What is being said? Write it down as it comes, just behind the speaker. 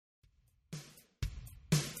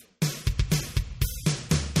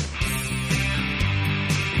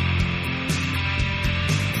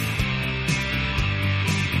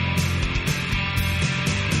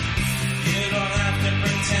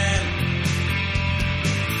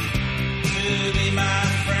to be my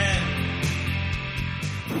friend.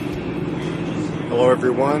 Hello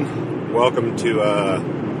everyone, welcome to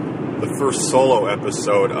the first solo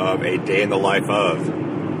episode of A Day in the Life Of.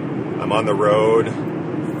 I'm on the road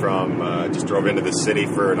just drove into the city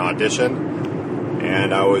for an audition,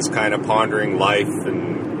 and I was kind of pondering life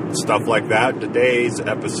and stuff like that. Today's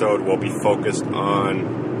episode will be focused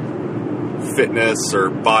on fitness or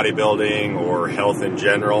bodybuilding or health in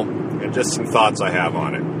general, and just some thoughts I have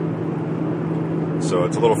on it. So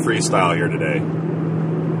it's a little freestyle here today.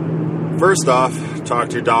 First off, talk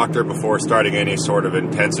to your doctor before starting any sort of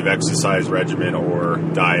intensive exercise regimen or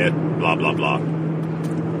diet, blah, blah, blah.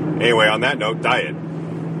 Anyway, on that note, diet.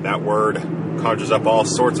 That word conjures up all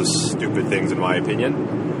sorts of stupid things, in my opinion.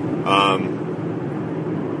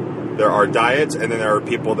 There are diets, and then there are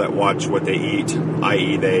people that watch what they eat,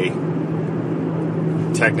 i.e. they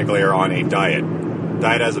technically are on a diet.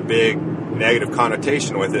 Diet has a big negative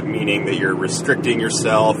connotation with it, meaning that you're restricting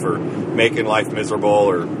yourself or making life miserable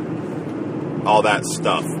or all that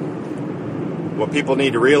stuff. What people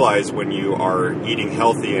need to realize when you are eating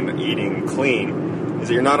healthy and eating clean is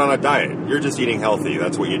that you're not on a diet. You're just eating healthy.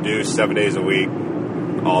 That's what you do 7 days a week,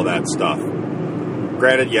 all that stuff.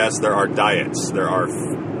 Granted, yes, there are diets. There are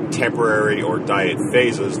temporary or diet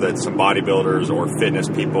phases that some bodybuilders or fitness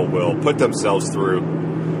people will put themselves through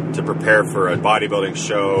to prepare for a bodybuilding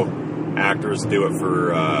show. Actors do it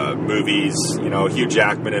for movies. You know, Hugh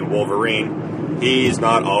Jackman in Wolverine, he's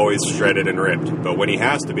not always shredded and ripped. But when he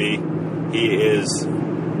has to be, he is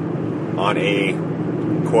on a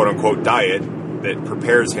quote-unquote diet that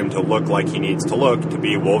prepares him to look like he needs to look to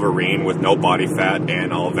be Wolverine with no body fat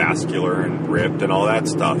and all vascular and ripped and all that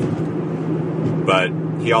stuff. But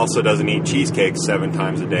he also doesn't eat cheesecake 7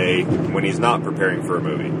 times a day when he's not preparing for a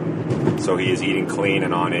movie. So he is eating clean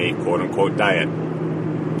and on a quote-unquote diet.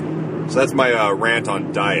 So that's my rant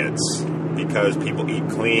on diets, because people eat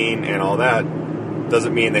clean and all that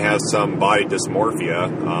doesn't mean they have some body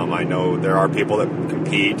dysmorphia. I know there are people that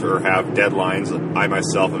compete or have deadlines I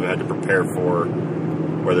myself have had to prepare for,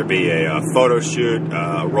 whether it be a photo shoot,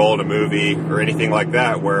 a role in a movie, or anything like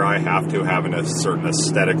that, where I have to have a certain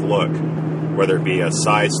aesthetic look, whether it be a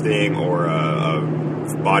size thing or a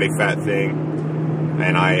body fat thing,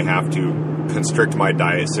 and I have to constrict my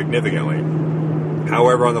diet significantly.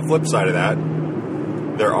 However, on the flip side of that,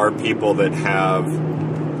 there are people that have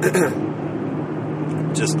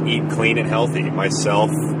just eat clean and healthy.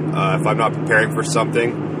 Myself, if I'm not preparing for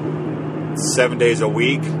something, 7 days a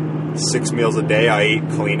week, 6 meals a day, I eat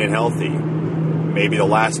clean and healthy. Maybe the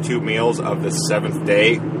last 2 meals of the 7th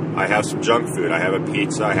day, I have some junk food. I have a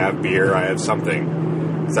pizza, I have beer, I have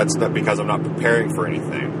something. That's not because I'm not preparing for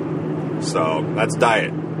anything. So that's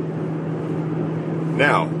diet.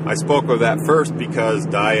 Now, I spoke of that first because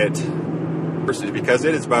it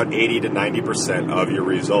is about 80 to 90% of your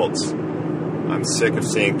results. I'm sick of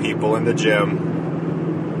seeing people in the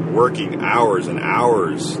gym working hours and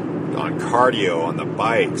hours on cardio, on the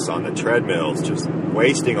bikes, on the treadmills, just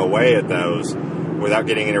wasting away at those without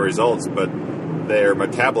getting any results, but their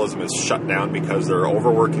metabolism is shut down because they're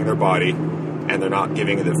overworking their body and they're not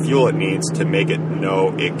giving it the fuel it needs to make it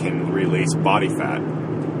know it can release body fat.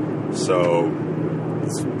 So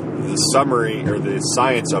the summary or the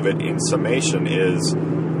science of it in summation is,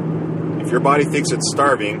 if your body thinks it's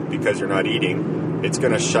starving because you're not eating, it's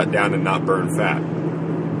going to shut down and not burn fat.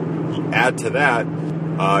 Add to that,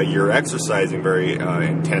 you're exercising very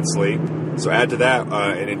intensely. So add to that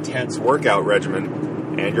an intense workout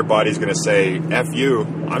regimen, and your body's going to say, F you,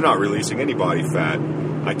 I'm not releasing any body fat.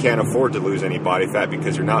 I can't afford to lose any body fat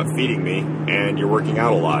because you're not feeding me and you're working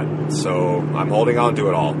out a lot. So I'm holding on to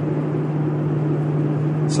it all.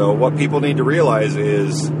 So what people need to realize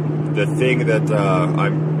is the thing that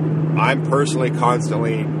I'm personally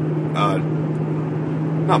constantly,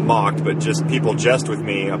 not mocked, but just people jest with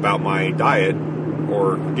me about my diet,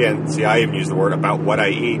 or again, see, I even use the word about what I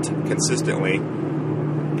eat consistently,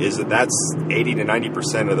 is that's 80 to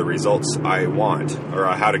 90% of the results I want, or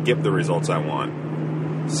how to get the results I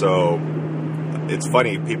want. So it's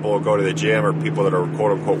funny, people will go to the gym, or people that are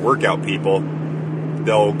quote-unquote workout people,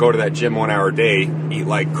 they'll go to that gym 1 hour a day, eat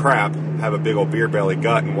like crap, have a big old beer belly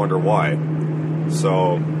gut, and wonder why.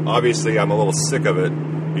 So obviously I'm a little sick of it,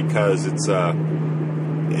 because it's a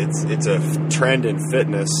trend in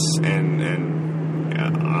fitness and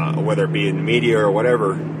whether it be in media or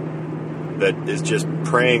whatever, that is just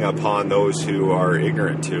preying upon those who are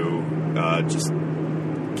ignorant to just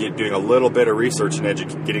doing a little bit of research and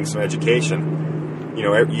getting some education. You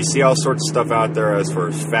know, you see all sorts of stuff out there as far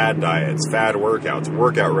as fad diets, fad workouts,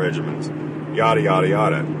 workout regimens, yada, yada,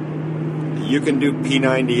 yada. you can do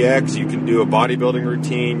P90X, you can do a bodybuilding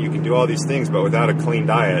routine, you can do all these things, but without a clean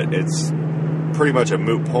diet, it's pretty much a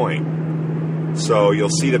moot point. So you'll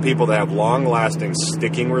see the people that have long-lasting,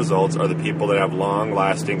 sticking results are the people that have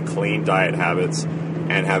long-lasting, clean diet habits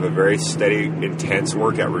and have a very steady, intense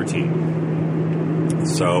workout routine.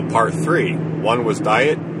 So part 3, 1 was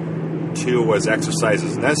diet, 2 was exercise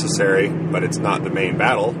is necessary, but it's not the main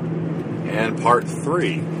battle, and part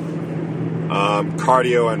 3,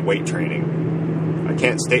 cardio and weight training. I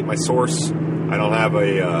can't state my source. I don't have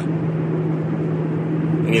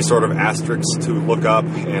any sort of asterisks to look up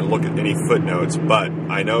and look at any footnotes, but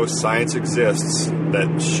I know science exists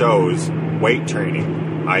that shows weight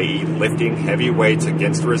training, i.e. lifting heavy weights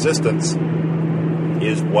against resistance,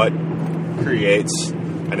 is what creates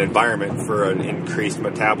an environment for an increased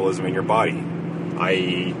metabolism in your body,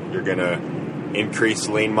 i.e. you're going to increase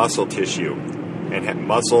lean muscle tissue, and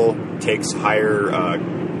muscle takes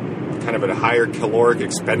kind of a higher caloric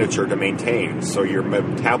expenditure to maintain, so your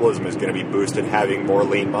metabolism is going to be boosted having more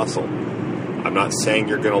lean muscle. I'm not saying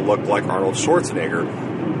you're going to look like Arnold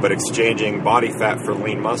Schwarzenegger, but exchanging body fat for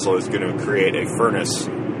lean muscle is going to create a furnace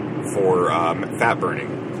for fat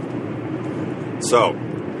burning. So,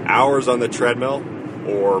 hours on the treadmill,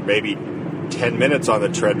 or maybe 10 minutes on the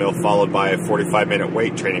treadmill followed by a 45-minute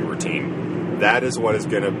weight training routine, that is what is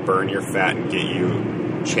going to burn your fat and get you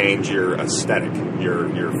change your aesthetic,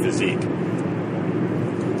 your physique.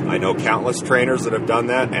 I know countless trainers that have done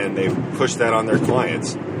that, and they've pushed that on their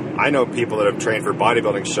clients. I know people that have trained for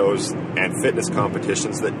bodybuilding shows and fitness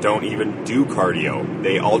competitions that don't even do cardio.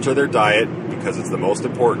 They alter their diet because it's the most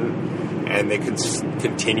important, and they can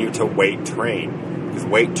continue to weight train. Because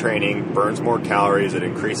weight training burns more calories, it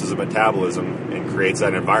increases the metabolism, and creates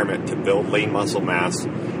that environment to build lean muscle mass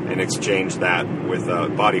and exchange that with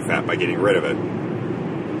body fat by getting rid of it.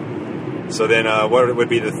 So then what would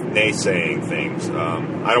be the naysaying things?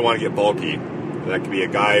 I don't want to get bulky. That could be a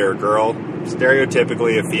guy or a girl.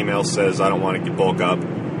 Stereotypically, a female says, I don't want to bulk up.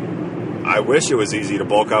 I wish it was easy to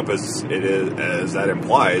bulk up as that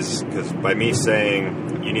implies, because by me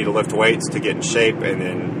saying you need to lift weights to get in shape, and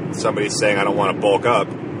then somebody saying I don't want to bulk up,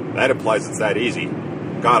 that implies it's that easy.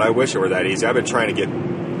 God, I wish it were that easy. I've been trying to get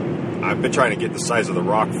the size of the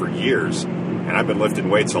rock for years, and I've been lifting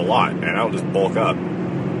weights a lot, and I don't just bulk up.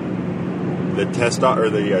 The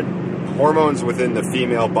hormones within the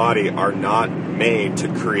female body are not made to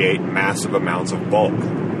create massive amounts of bulk.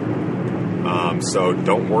 So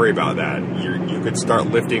don't worry about that. You could start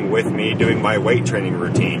lifting with me doing my weight training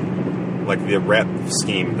routine, like the rep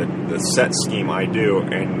scheme, the set scheme I do,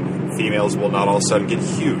 and females will not all of a sudden get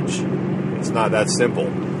huge. It's not that simple.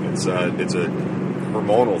 It's a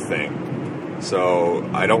hormonal thing. So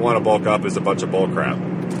I don't want to bulk up as a bunch of bull crap.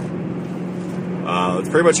 It's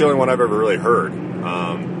pretty much the only one I've ever really heard.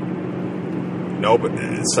 No, but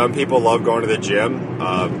some people love going to the gym.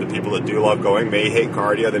 The people that do love going may hate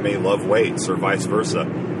cardio. They may love weights, or vice versa.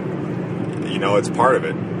 It's part of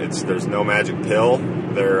it. There's no magic pill.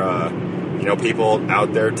 People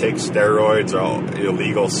out there take steroids or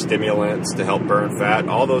illegal stimulants to help burn fat.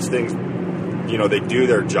 All those things, they do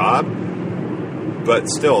their job, but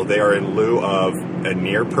still, they are in lieu of a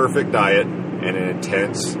near perfect diet and an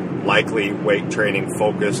intense, likely weight training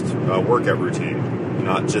focused workout routine,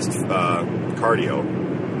 not just cardio.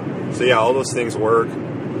 So yeah, all those things work.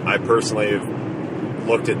 I personally have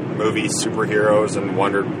looked at movies, superheroes, and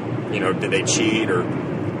wondered, did they cheat, or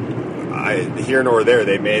here nor there,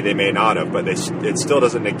 they may not have, but it still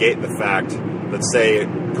doesn't negate the fact. Let's say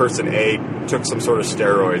person A took some sort of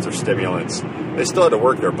steroids or stimulants. They still had to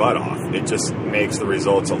work their butt off. It just makes the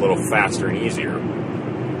results a little faster and easier.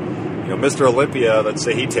 Mr. Olympia, let's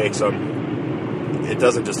say he takes them, it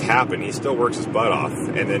doesn't just happen. He still works his butt off.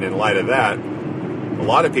 And then in light of that, a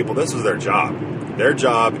lot of people, this is their job. Their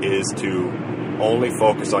job is to only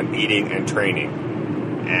focus on eating and training.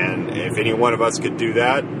 And if any one of us could do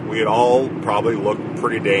that, we'd all probably look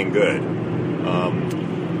pretty dang good.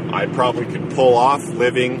 I probably could pull off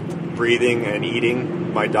living, breathing, and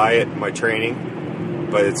eating my diet, my training,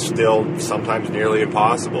 but it's still sometimes nearly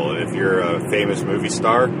impossible. If you're a famous movie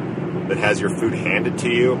star that has your food handed to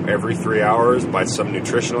you every 3 hours by some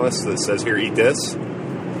nutritionist that says, here, eat this,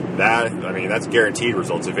 that's guaranteed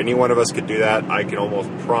results. If any one of us could do that, I can almost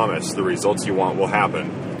promise the results you want will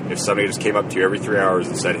happen. If somebody just came up to you every 3 hours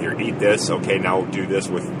and said, here, eat this, okay, now do this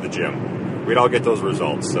with the gym, we'd all get those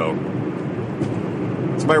results. So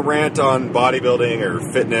it's my rant on bodybuilding or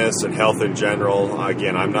fitness and health in general.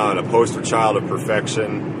 Again, I'm not a poster child of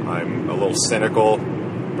perfection. I'm a little cynical,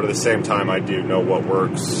 but at the same time, I do know what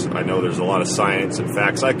works. I know there's a lot of science and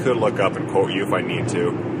facts I could look up and quote you if I need to.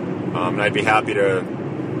 And I'd be happy to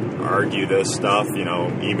argue this stuff,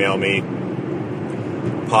 email me,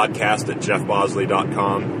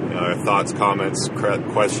 podcast@jeffbosley.com. Thoughts, comments,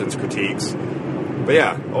 questions, critiques. But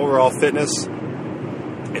yeah, overall fitness,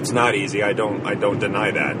 it's not easy. I don't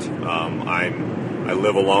deny that. I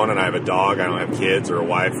live alone and I have a dog. I don't have kids or a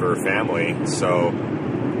wife or a family, so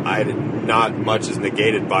not much is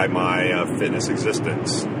negated by my fitness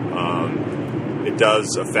existence. It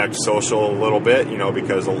does affect social a little bit,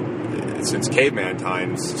 because since caveman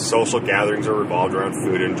times, social gatherings are revolved around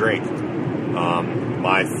food and drink.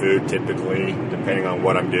 My food typically, depending on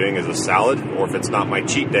what I'm doing, is a salad, or if it's not my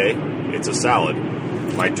cheat day, it's a salad.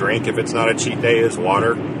 My drink, if it's not a cheat day, is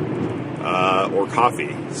water or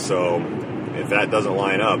coffee. So if that doesn't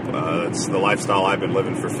line up, it's the lifestyle I've been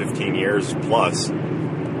living for 15 years plus.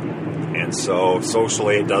 And so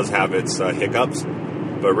socially it does have its hiccups,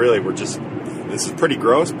 but really this is pretty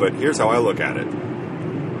gross, but here's how I look at it.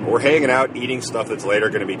 We're hanging out eating stuff that's later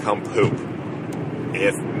going to become poop.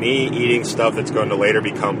 If me eating stuff that's going to later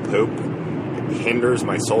become poop hinders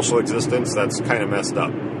my social existence, that's kind of messed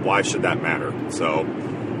up. Why should that matter? So,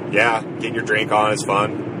 yeah, getting your drink on is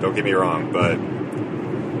fun. Don't get me wrong, but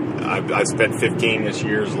I've spent 15-ish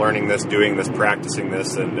years learning this, doing this, practicing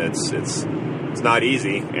this, and it's not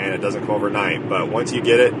easy, and it doesn't come overnight. But once you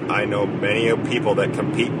get it, I know many people that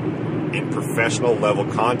compete in professional level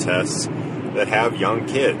contests that have young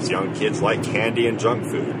kids. Young kids like candy and junk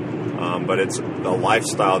food. But it's the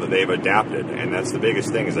lifestyle that they've adapted, and that's the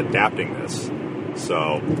biggest thing, is adapting this.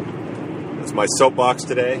 So that's my soapbox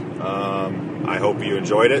today. I hope you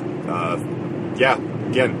enjoyed it.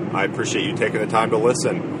 Again, I appreciate you taking the time to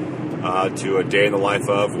listen to A Day in the Life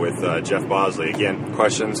of with Jeff Bosley. Again,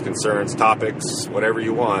 questions, concerns, topics, whatever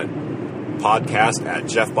you want,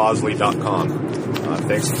 podcast@jeffbosley.com.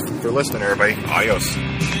 Thanks for listening, everybody. Adios.